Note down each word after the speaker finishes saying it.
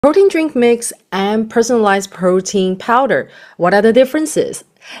Protein drink mix and personalized protein powder. What are the differences?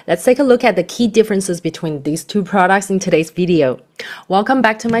 Let's take a look at the key differences between these two products in today's video. Welcome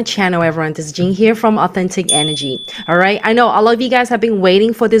back to my channel, everyone. This is Jean here from Authentic Energy. All right, I know a lot of you guys have been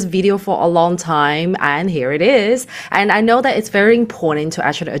waiting for this video for a long time, and here it is. And I know that it's very important to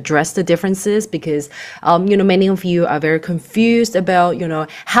actually address the differences because, many of you are very confused about,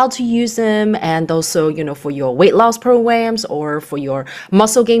 how to use them, and also, for your weight loss programs or for your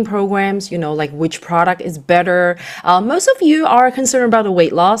muscle gain programs, like which product is better. Most of you are concerned about the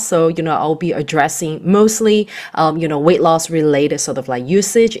weight loss, so, I'll be addressing mostly, weight loss related sort of like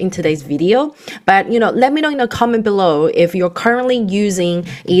usage in today's video. But let me know in the comment below if you're currently using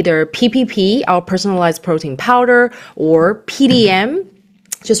either PPP, our personalized protein powder, or PDM.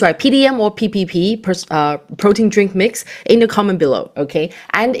 Just write PDM or PPP, protein drink mix, in the comment below, okay?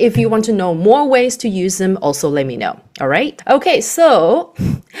 And if you want to know more ways to use them, also let me know, all right? Okay, so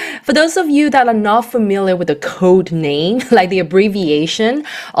for those of you that are not familiar with the code name, like the abbreviation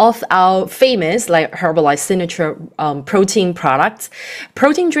of our famous like Herbalife signature protein products,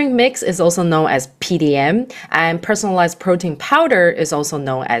 protein drink mix is also known as PDM, and personalized protein powder is also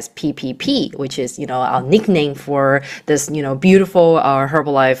known as PPP, which is, our nickname for this, beautiful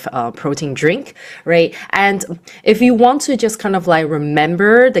Herbalife protein drink, right? And if you want to just kind of like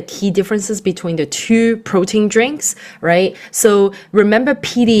remember the key differences between the two protein drinks, right? So remember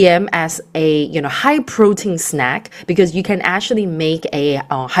PDM as a high protein snack, because you can actually make a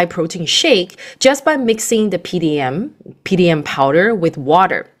high protein shake just by mixing the PDM powder with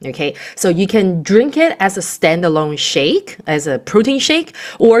water. Okay, so you can drink it as a standalone shake, as a protein shake,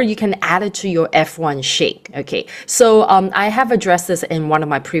 or you can add it to your F1 shake. Okay, so I have addressed this in one of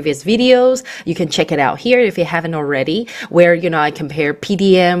my previous videos. You can check it out here if you haven't already, where I compare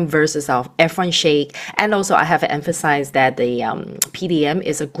PDM versus our F1 shake, and also I have emphasized that the PDM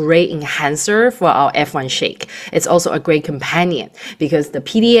is a great enhancer for our F1 shake. It's also a great companion because the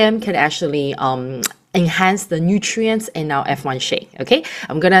PDM can actually enhance the nutrients in our F1 shake. Okay,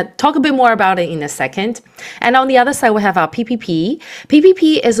 I'm gonna talk a bit more about it in a second. And on the other side, we have our PPP.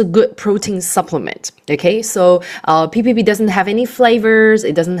 PPP is a good protein supplement. Okay, so PPP doesn't have any flavors.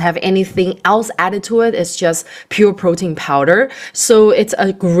 It doesn't have anything else added to it. It's just pure protein powder. So it's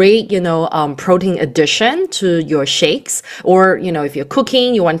a great, protein addition to your shakes. Or, if you're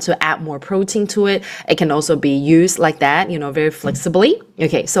cooking, you want to add more protein to it, it can also be used like that, very flexibly.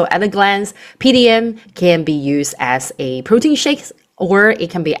 Okay, so at a glance, PDM can be used as a protein shake, or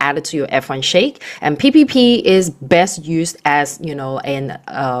it can be added to your F1 shake. And PPP is best used as,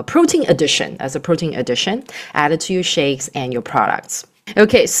 a protein addition, added to your shakes and your products.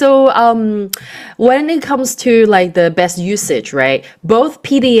 Okay, so when it comes to like the best usage, right? Both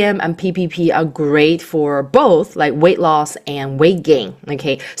PDM and PPP are great for both like weight loss and weight gain.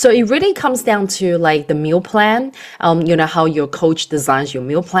 Okay, so it really comes down to like the meal plan, how your coach designs your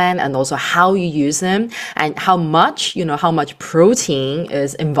meal plan, and also how you use them, and how much protein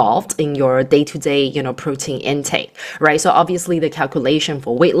is involved in your day-to-day, protein intake, right? So obviously the calculation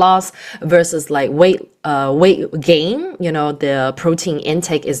for weight loss versus like weight gain, the protein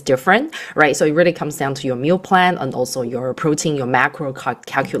intake is different, right? So it really comes down to your meal plan and also your protein, your macro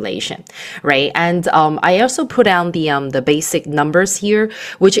calculation, right? And I also put down the basic numbers here,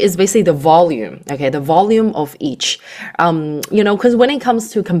 which is basically the volume, okay, the volume of each. Because when it comes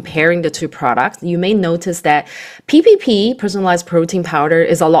to comparing the two products, you may notice that PPP, personalized protein powder,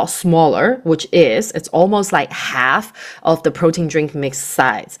 is a lot smaller, it's almost like half of the protein drink mix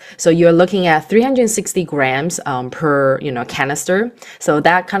size. So you're looking at 360 grams per canister. So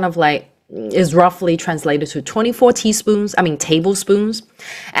that kind of like is roughly translated to 24 tablespoons.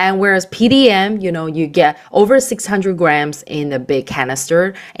 And whereas PDM, you get over 600 grams in a big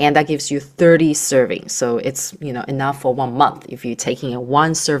canister, and that gives you 30 servings. So it's, enough for 1 month if you're taking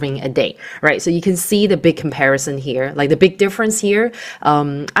one serving a day, right? So you can see the big comparison here, like the big difference here.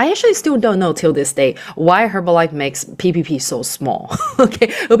 I actually still don't know till this day why Herbalife makes PPP so small. Okay,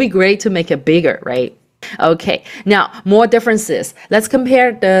 it'll be great to make it bigger, right? Okay, now more differences. Let's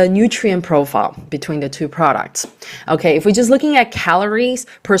compare the nutrient profile between the two products. Okay, if we're just looking at calories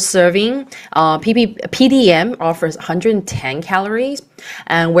per serving, PDM offers 110 calories,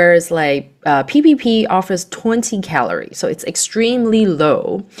 and whereas like PPP offers 20 calories, so it's extremely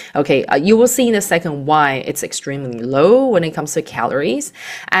low. Okay, you will see in a second why it's extremely low when it comes to calories.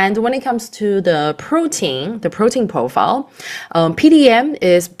 And when it comes to the protein profile, PDM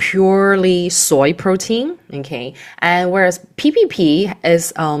is purely soy protein, okay, and whereas PPP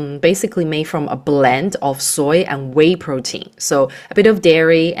is basically made from a blend of soy and whey protein, so a bit of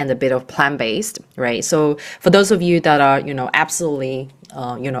dairy and a bit of plant-based, right? So for those of you that are, absolutely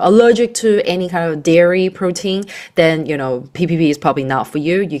allergic to any kind of dairy protein, then, PPP is probably not for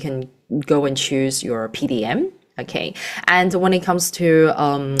you. You can go and choose your PDM. Okay. And when it comes to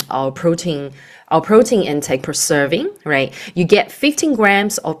our protein intake per serving, right? You get 15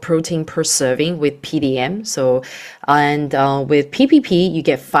 grams of protein per serving with PDM. So, and with PPP, you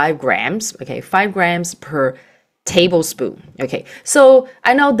get 5 grams, okay? 5 grams per tablespoon. Okay, so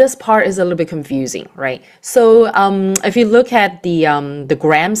I know this part is a little bit confusing, right? So if you look at the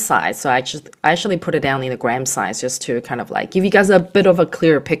gram size, so I actually put it down in the gram size just to kind of like give you guys a bit of a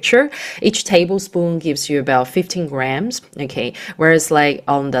clearer picture. Each tablespoon gives you about 15 grams, okay? Whereas like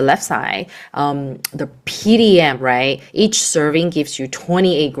on the left side, the PDM, right? Each serving gives you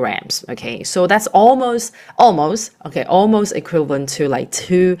 28 grams, okay? So that's almost equivalent to like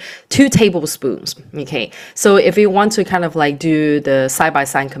two tablespoons, okay? So if you want to kind of like do the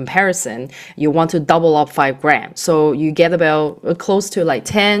side-by-side comparison, you want to double up 5 grams. So you get about close to like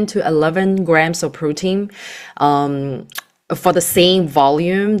 10 to 11 grams of protein for the same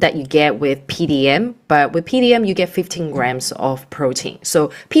volume that you get with PDM. But with PDM, you get 15 grams of protein.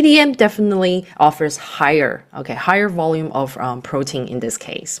 So PDM definitely offers higher volume of protein in this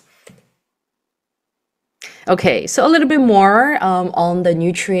case. Okay, so a little bit more on the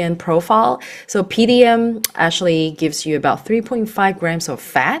nutrient profile. So PDM actually gives you about 3.5 grams of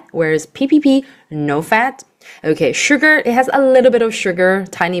fat, whereas PPP, no fat. Okay, sugar, it has a little bit of sugar,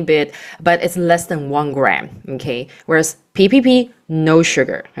 tiny bit, but it's less than 1 gram, okay? Whereas PPP, no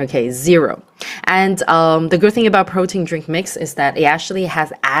sugar, okay, 0. And the good thing about protein drink mix is that it actually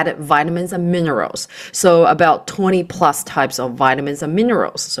has added vitamins and minerals. So about 20 plus types of vitamins and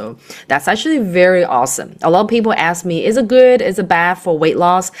minerals. So that's actually very awesome. A lot of people ask me, is it good? Is it bad for weight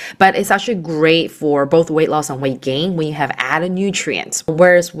loss? But it's actually great for both weight loss and weight gain when you have added nutrients.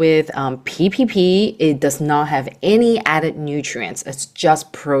 Whereas with PPP, it does not have any added nutrients. It's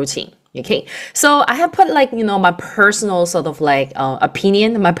just protein. Okay, so I have put like, my personal sort of like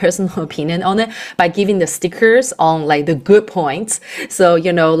my personal opinion on it by giving the stickers on like the good points. So,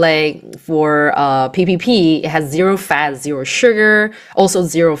 like for PPP, it has 0 fat, 0 sugar, also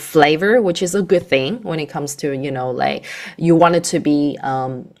 0 flavor, which is a good thing when it comes to, like you want it to be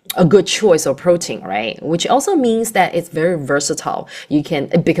a good choice of protein, right? Which also means that it's very versatile. You can,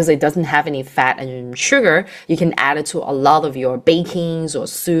 because it doesn't have any fat and sugar, you can add it to a lot of your bakings or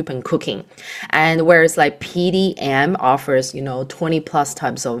soup and cooking. And whereas like PDM offers, 20 plus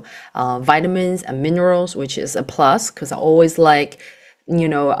types of vitamins and minerals, which is a plus because I always like,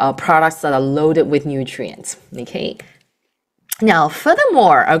 products that are loaded with nutrients, okay? Now,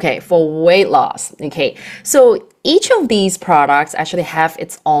 furthermore, okay, for weight loss, okay, so each of these products actually have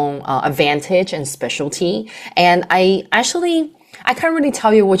its own advantage and specialty. And I can't really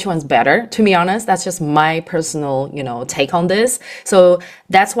tell you which one's better, to be honest. That's just my personal, take on this. So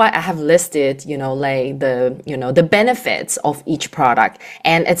that's why I have listed, like the benefits of each product.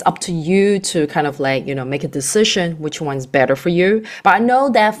 And it's up to you to kind of like, make a decision which one's better for you. But I know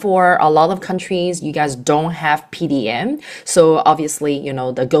that for a lot of countries, you guys don't have PDM. So obviously,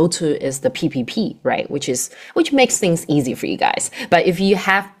 the go-to is the PPP, right? Which makes things easy for you guys. But if you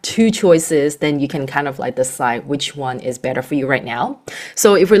have 2 choices, then you can kind of like decide which one is better for you right now.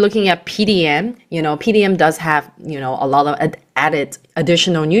 So if we're looking at PDM, PDM does have, a lot of added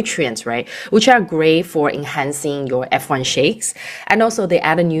additional nutrients, right? Which are great for enhancing your F1 shakes. And also the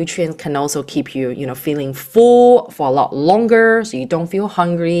added nutrients can also keep you, feeling full for a lot longer so you don't feel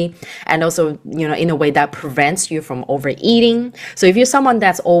hungry. And also, in a way that prevents you from overeating. So if you're someone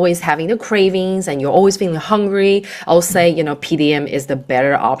that's always having the cravings and you're always feeling hungry, I'll say, PDM is the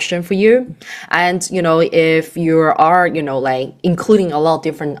better option for you. And, if you are, like including a lot of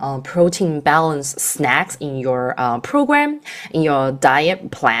different protein balanced snacks in your program, in your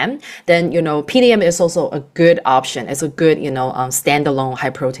diet plan, then, PDM is also a good option. It's a good, standalone high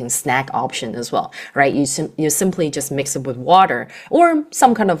protein snack option as well, right? You simply just mix it with water or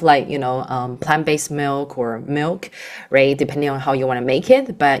some kind of like, plant-based milk or milk, right? Depending on how you want to make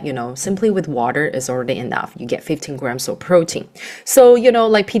it. But, simply with water is already enough. You get 15 grams of protein. So,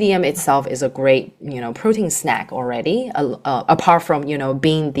 like PDM itself is a great, protein snack already, apart from,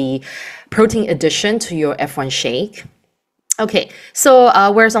 being the protein addition to your F1 shake. Okay, so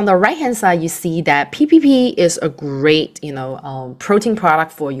whereas on the right-hand side, you see that PPP is a great, protein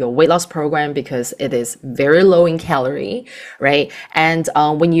product for your weight loss program because it is very low in calorie, right? And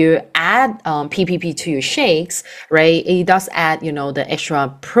when you add PPP to your shakes, right, it does add, the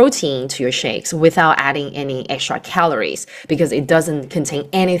extra protein to your shakes without adding any extra calories because it doesn't contain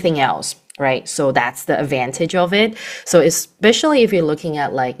anything else. right? So that's the advantage of it. So especially if you're looking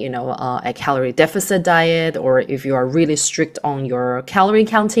at like, a calorie deficit diet, or if you are really strict on your calorie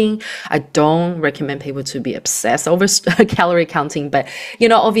counting, I don't recommend people to be obsessed over calorie counting. But,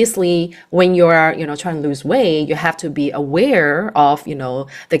 obviously when you're, trying to lose weight, you have to be aware of,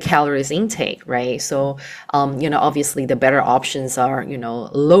 the calories intake, right? So, obviously the better options are,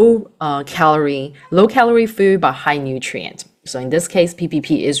 low calorie food, but high nutrient. So in this case,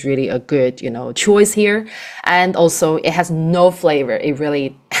 PPP is really a good, choice here. And also it has no flavor. It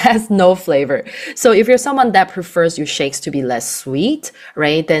really has no flavor. So if you're someone that prefers your shakes to be less sweet,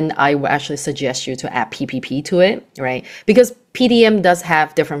 right, then I would actually suggest you to add PPP to it, right? Because PDM does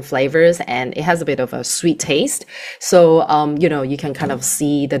have different flavors and it has a bit of a sweet taste. So, you can kind of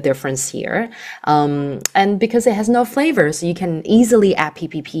see the difference here. And because it has no flavor, so you can easily add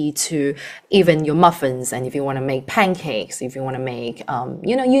PPP to even your muffins. And if you want to make pancakes, if you want to make,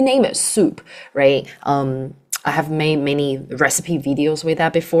 you name it, soup, right? I have made many recipe videos with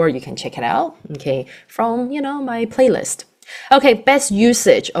that before. You can check it out, okay, from, my playlist. Okay, best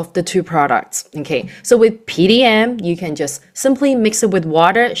usage of the two products. Okay, so with PDM, you can just simply mix it with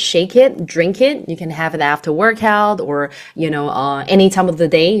water, shake it, drink it. You can have it after workout or, any time of the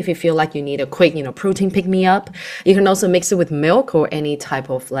day if you feel like you need a quick, protein pick-me-up. You can also mix it with milk or any type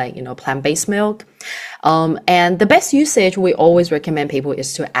of like, plant-based milk. And the best usage we always recommend people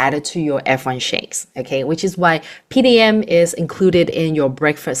is to add it to your F1 shakes, okay, which is why PDM is included in your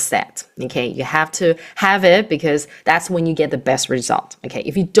breakfast set, okay. You have to have it because that's when you get the best result, okay.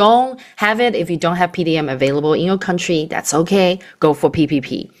 If you don't have it, if you don't have PDM available in your country, that's okay, go for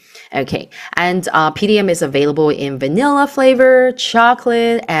PPP. Okay, and PDM is available in vanilla flavor,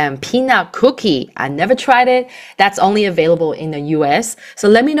 chocolate, and peanut cookie. I never tried it. That's only available in the US. So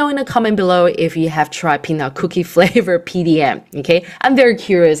let me know in the comment below if you have tried peanut cookie flavor PDM. Okay, I'm very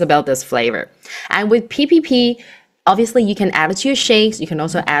curious about this flavor. And with PPP, obviously, you can add it to your shakes. You can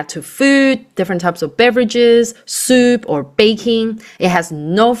also add to food, different types of beverages, soup, or baking. It has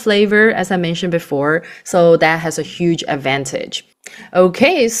no flavor, as I mentioned before, so that has a huge advantage.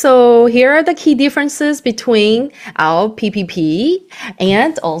 Okay, so here are the key differences between our PPP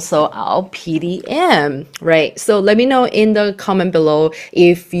and also our PDM, right? So let me know in the comment below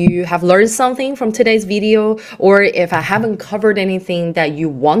if you have learned something from today's video or if I haven't covered anything that you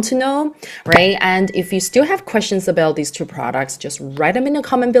want to know, right? And if you still have questions about these two products, just write them in the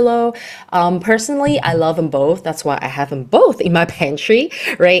comment below. Personally, I love them both. That's why I have them both in my pantry,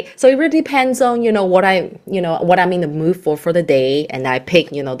 right? So it really depends on, what I'm in the mood for the day. And I pick,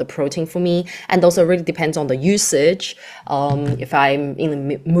 the protein for me. And also really depends on the usage. If I'm in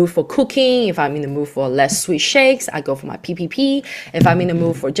the mood for cooking, if I'm in the mood for less sweet shakes, I go for my PPP. If I'm in the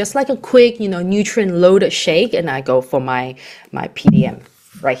mood for just like a quick, nutrient loaded shake, and I go for my PDM.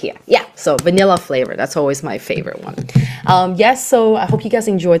 Right here. Yeah, so vanilla flavor, that's always my favorite one. Yes, so I hope you guys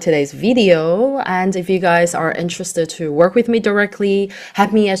enjoyed today's video, and if you guys are interested to work with me directly,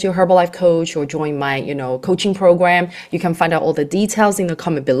 have me as your Herbalife coach, or join my coaching program, you can find out all the details in the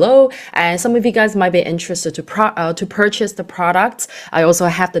comment below. And some of you guys might be interested to purchase the products. I also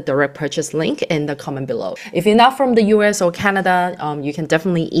have the direct purchase link in the comment below. If you're not from the US or Canada, you can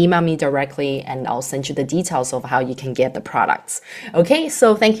definitely email me directly and I'll send you the details of how you can get the products. Okay,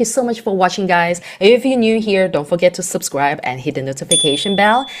 so thank you so much for watching, guys. If you're new here, don't forget to subscribe and hit the notification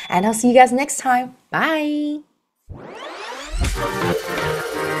bell, and I'll see you guys next time. Bye.